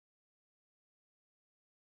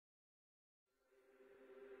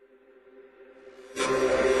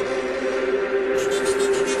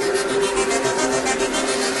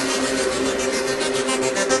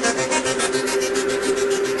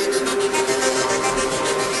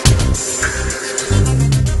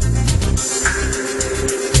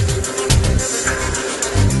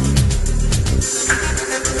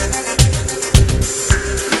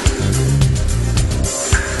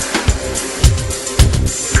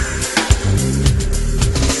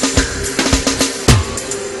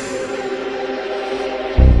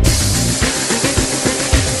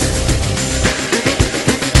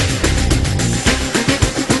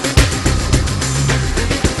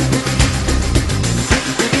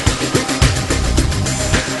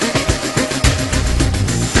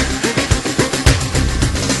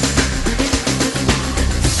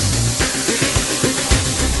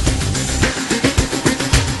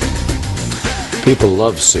People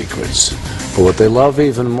love secrets, but what they love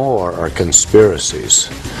even more are conspiracies.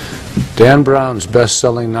 Dan Brown's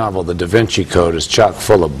best-selling novel, The Da Vinci Code, is chock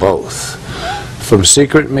full of both. From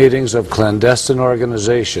secret meetings of clandestine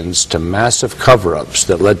organizations to massive cover-ups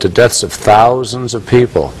that led to deaths of thousands of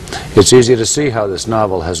people, it's easy to see how this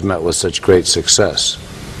novel has met with such great success.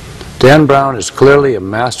 Dan Brown is clearly a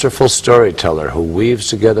masterful storyteller who weaves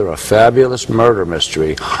together a fabulous murder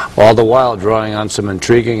mystery, all the while drawing on some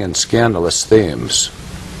intriguing and scandalous themes.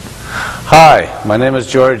 Hi, my name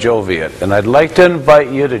is George Oviatt, and I'd like to invite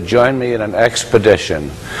you to join me in an expedition,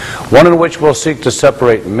 one in which we'll seek to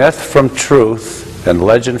separate myth from truth and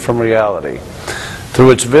legend from reality.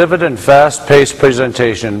 Through its vivid and fast-paced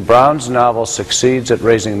presentation, Brown's novel succeeds at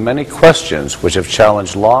raising many questions which have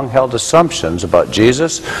challenged long-held assumptions about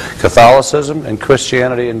Jesus, Catholicism, and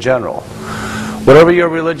Christianity in general. Whatever your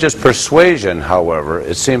religious persuasion, however,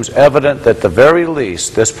 it seems evident that at the very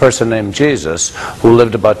least this person named Jesus, who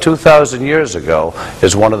lived about 2,000 years ago,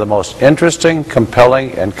 is one of the most interesting,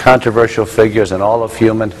 compelling, and controversial figures in all of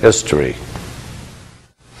human history.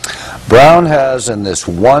 Brown has in this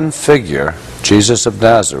one figure, Jesus of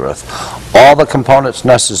Nazareth, all the components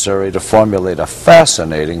necessary to formulate a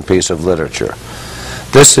fascinating piece of literature.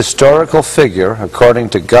 This historical figure, according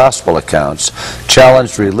to gospel accounts,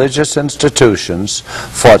 challenged religious institutions,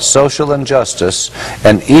 fought social injustice,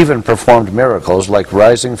 and even performed miracles like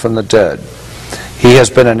rising from the dead. He has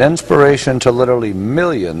been an inspiration to literally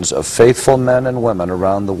millions of faithful men and women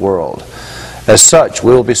around the world. As such,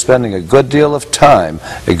 we will be spending a good deal of time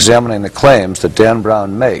examining the claims that Dan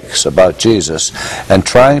Brown makes about Jesus and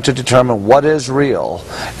trying to determine what is real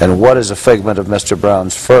and what is a figment of Mr.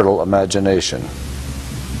 Brown's fertile imagination.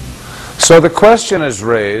 So the question is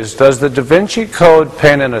raised, does the Da Vinci Code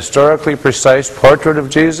paint an historically precise portrait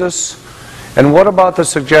of Jesus? And what about the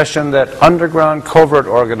suggestion that underground covert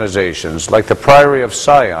organizations like the Priory of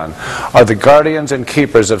Sion are the guardians and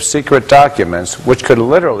keepers of secret documents which could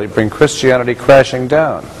literally bring Christianity crashing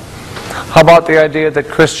down? How about the idea that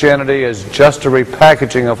Christianity is just a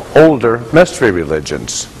repackaging of older mystery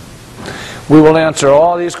religions? We will answer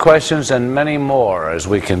all these questions and many more as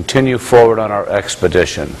we continue forward on our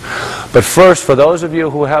expedition. But first, for those of you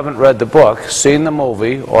who haven't read the book, seen the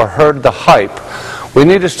movie, or heard the hype, we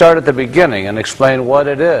need to start at the beginning and explain what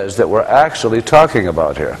it is that we're actually talking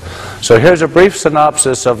about here. So here's a brief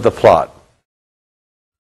synopsis of the plot.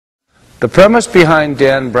 The premise behind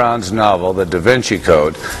Dan Brown's novel, The Da Vinci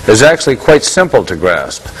Code, is actually quite simple to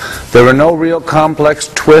grasp. There are no real complex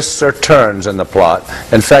twists or turns in the plot.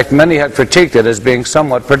 In fact, many have critiqued it as being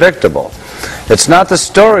somewhat predictable. It's not the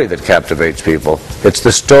story that captivates people, it's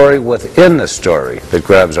the story within the story that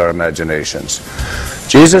grabs our imaginations.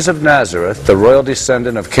 Jesus of Nazareth, the royal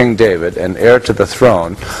descendant of King David and heir to the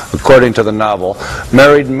throne, according to the novel,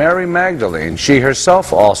 married Mary Magdalene, she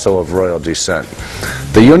herself also of royal descent.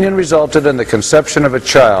 The union resulted in the conception of a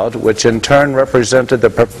child, which in turn represented the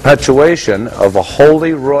perpetuation of a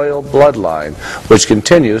holy royal bloodline, which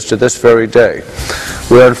continues to this very day.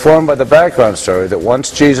 We are informed by the background story that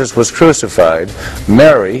once Jesus was crucified,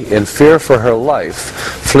 Mary, in fear for her life,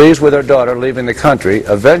 flees with her daughter, leaving the country,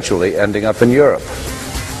 eventually ending up in Europe.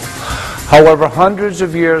 However, hundreds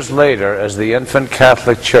of years later, as the infant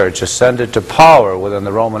Catholic Church ascended to power within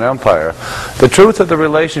the Roman Empire, the truth of the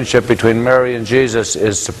relationship between Mary and Jesus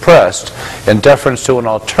is suppressed in deference to an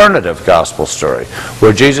alternative gospel story,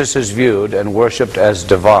 where Jesus is viewed and worshipped as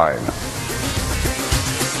divine.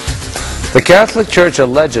 The Catholic Church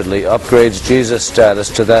allegedly upgrades Jesus' status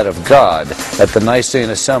to that of God at the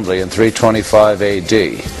Nicene Assembly in 325 AD.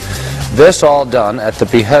 This all done at the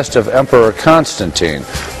behest of Emperor Constantine,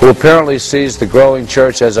 who apparently sees the growing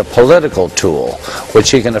church as a political tool,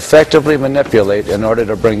 which he can effectively manipulate in order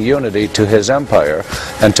to bring unity to his empire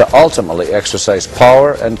and to ultimately exercise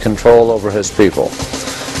power and control over his people.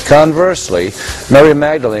 Conversely, Mary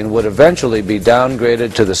Magdalene would eventually be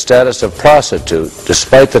downgraded to the status of prostitute,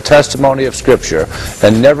 despite the testimony of Scripture,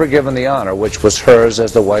 and never given the honor which was hers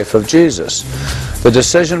as the wife of Jesus. The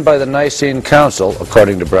decision by the Nicene Council,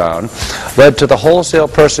 according to Brown, led to the wholesale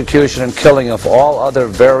persecution and killing of all other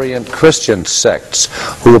variant Christian sects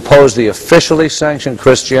who opposed the officially sanctioned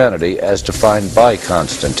Christianity as defined by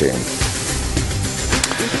Constantine.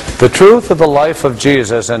 The truth of the life of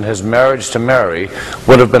Jesus and his marriage to Mary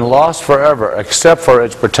would have been lost forever except for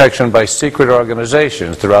its protection by secret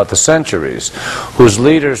organizations throughout the centuries, whose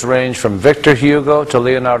leaders range from Victor Hugo to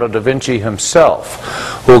Leonardo da Vinci himself,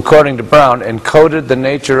 who, according to Brown, encoded the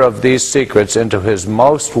nature of these secrets into his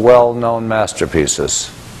most well-known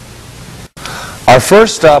masterpieces. Our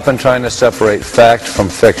first stop in trying to separate fact from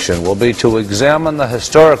fiction will be to examine the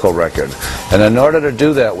historical record, and in order to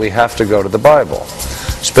do that we have to go to the Bible,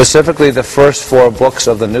 specifically the first 4 books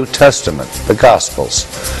of the New Testament, the Gospels.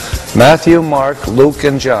 Matthew, Mark, Luke,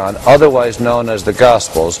 and John, otherwise known as the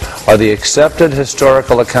Gospels, are the accepted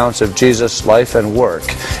historical accounts of Jesus' life and work,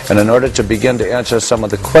 and in order to begin to answer some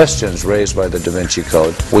of the questions raised by the Da Vinci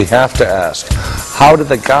Code, we have to ask, how do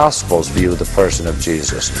the Gospels view the person of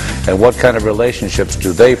Jesus, and what kind of relationships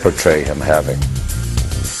do they portray him having?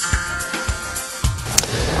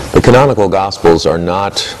 The canonical Gospels are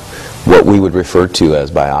not what we would refer to as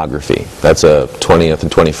biography. That's a 20th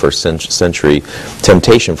and 21st century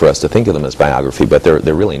temptation for us to think of them as biography, but they're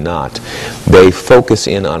really not. They focus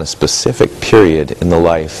in on a specific period in the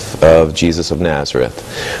life of Jesus of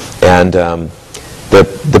Nazareth. And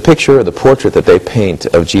the picture or the portrait that they paint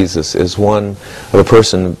of Jesus is one of a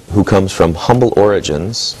person who comes from humble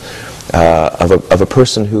origins, of a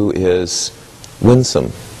person who is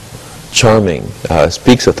winsome, charming,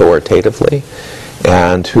 speaks authoritatively,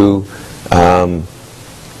 and who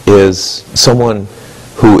is someone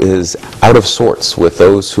who is out of sorts with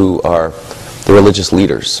those who are the religious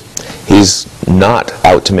leaders. He's not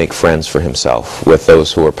out to make friends for himself with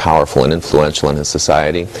those who are powerful and influential in his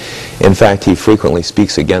society. In fact, he frequently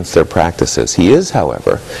speaks against their practices. He is,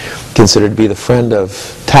 however, considered to be the friend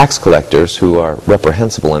of tax collectors who are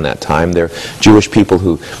reprehensible in that time. They're Jewish people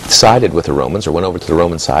who sided with the Romans or went over to the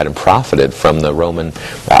Roman side and profited from the Roman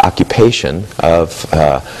occupation of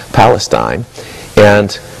Palestine.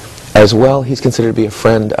 And as well, he's considered to be a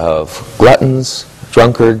friend of gluttons,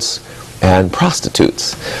 drunkards, and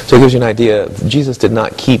prostitutes. So it gives you an idea. Jesus did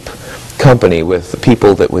not keep company with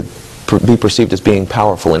people that would be perceived as being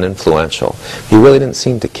powerful and influential. He really didn't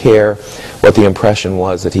seem to care what the impression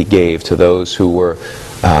was that he gave to those who were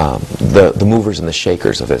the movers and the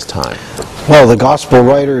shakers of his time. Well, the gospel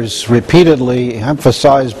writers repeatedly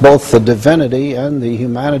emphasize both the divinity and the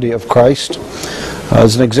humanity of Christ.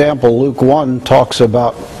 As an example, Luke 1 talks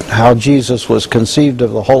about how Jesus was conceived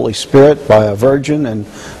of the Holy Spirit by a virgin in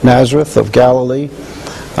Nazareth of Galilee.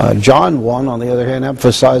 John 1, on the other hand,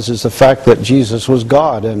 emphasizes the fact that Jesus was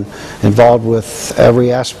God and involved with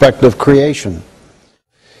every aspect of creation.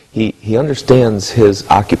 He understands his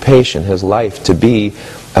occupation, his life, to be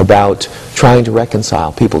about trying to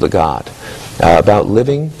reconcile people to God, about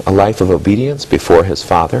living a life of obedience before his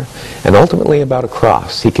Father, and ultimately about a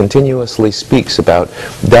cross. He continuously speaks about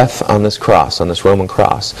death on this cross, on this Roman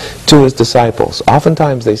cross, to his disciples.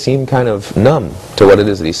 Oftentimes they seem kind of numb to what it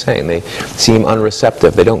is that he's saying. They seem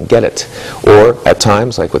unreceptive. They don't get it. Or at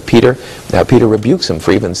times, like with Peter, Peter rebukes him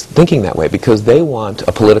for even thinking that way, because they want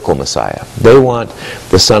a political Messiah. They want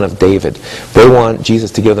the son of David. They want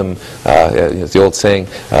Jesus to give them, as the old saying,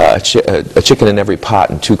 a chicken in every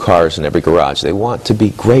pot and 2 cars in every garage. They want to be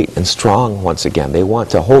great and strong once again. They want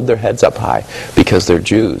to hold their heads up high because they're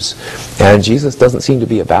Jews. And Jesus doesn't seem to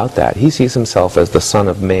be about that. He sees himself as the Son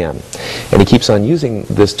of Man. And he keeps on using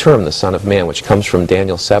this term, the Son of Man, which comes from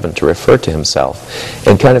Daniel 7, to refer to himself,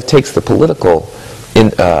 and kind of takes the political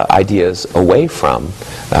ideas away from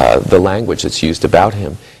the language that's used about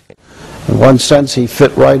him. In one sense, he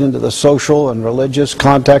fit right into the social and religious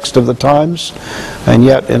context of the times, and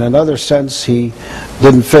yet in another sense, he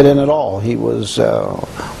didn't fit in at all. He was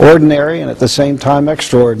ordinary and at the same time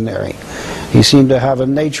extraordinary. He seemed to have a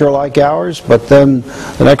nature like ours, but then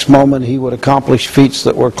the next moment he would accomplish feats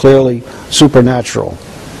that were clearly supernatural.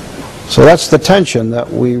 So that's the tension that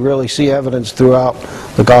we really see evidence throughout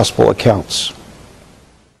the gospel accounts.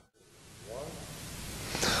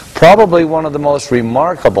 Probably one of the most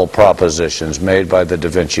remarkable propositions made by the Da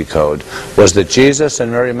Vinci Code was that Jesus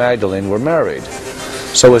and Mary Magdalene were married.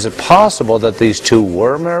 So is it possible that these two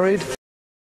were married?